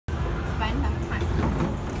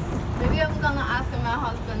was gonna ask my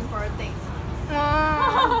husband for a date.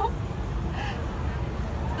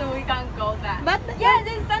 So we can go back. But yeah,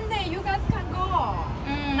 this Sunday you guys can go.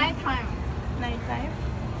 Nighttime. Nighttime?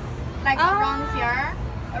 Like around here,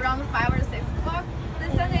 around 5 or 6 o'clock.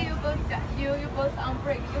 This Sunday you both on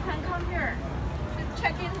break. You can come here to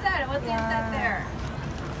check inside. What's inside there?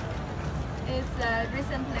 It's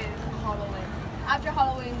recently Halloween. After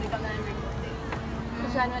Halloween, we're gonna remove this.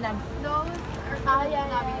 Which one, madam? Those are not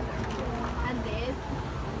either. And this is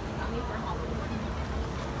only for Halloween.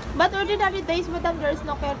 But ordinary days, madam, there is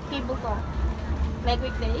no cable car. Like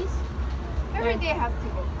weekdays? Every day has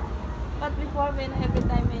people car. But before, when every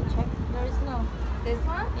time I check, there is no. This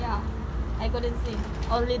one? Yeah. I couldn't see.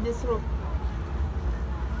 Only this route.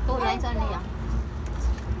 2 lines only, yeah.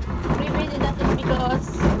 Maybe that is because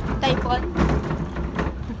typhoon.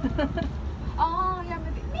 Oh, yeah,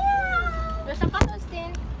 maybe. Meow! There's a cat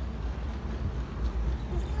still.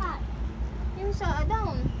 It's hot. Yung sa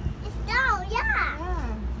down. It's down, yeah.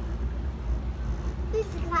 Yeah. This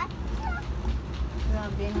is hot.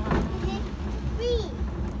 Grabe na. Three.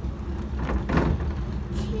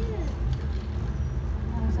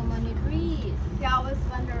 Oh, so many trees. Yeah, I was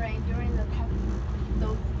wondering during the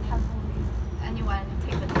those typhoons, anyone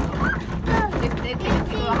take the tour? If they take a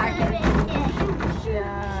tour, I can.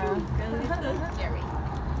 Yeah. It's so scary.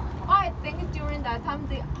 Oh, I think during that time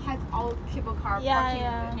they had all cable car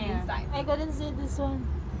parking inside. I couldn't see this one.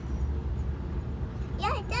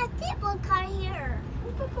 Yeah, there's cable car here.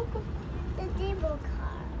 The cable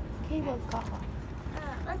car. Cable car.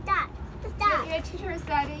 What's that? What's that? Your teacher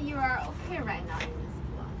said you are okay right now in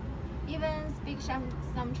school. Even speak some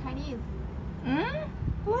Chinese.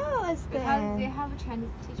 Wow, is Because they that? have a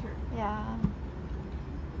Chinese teacher. Yeah.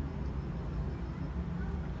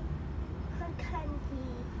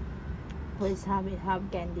 Candy. Please have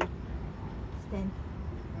candy. Stand.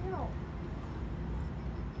 No.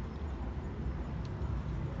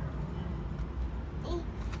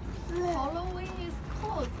 Halloween is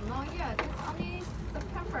close, not yet. It's only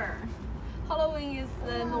September. Halloween is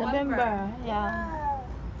November. Yeah.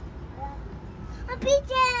 A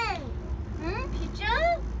pigeon!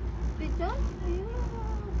 Pigeon? Pigeon?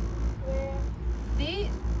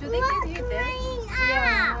 Do they give you this?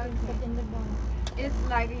 Yeah. Put in the bowl. It's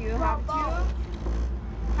like you have to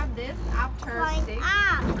have this after 6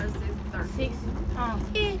 or 6:30. 6.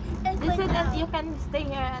 They said that you can stay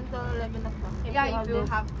here until 11 o'clock. Yeah, if you this.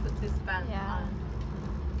 have put this band Yeah. on.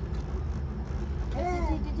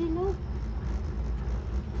 Did you look?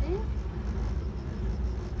 See?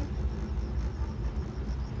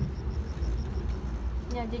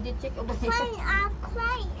 Yeah, did you check over here? Climb up.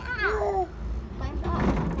 Climb up.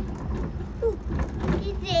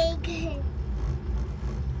 Easy.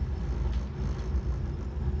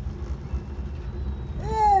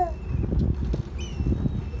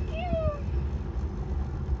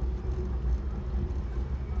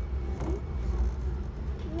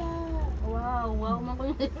 Wow,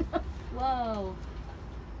 makulit. Wow.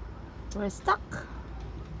 We're stuck.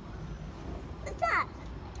 What's that?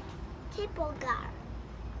 Cable car.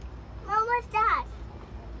 Mom, what's that?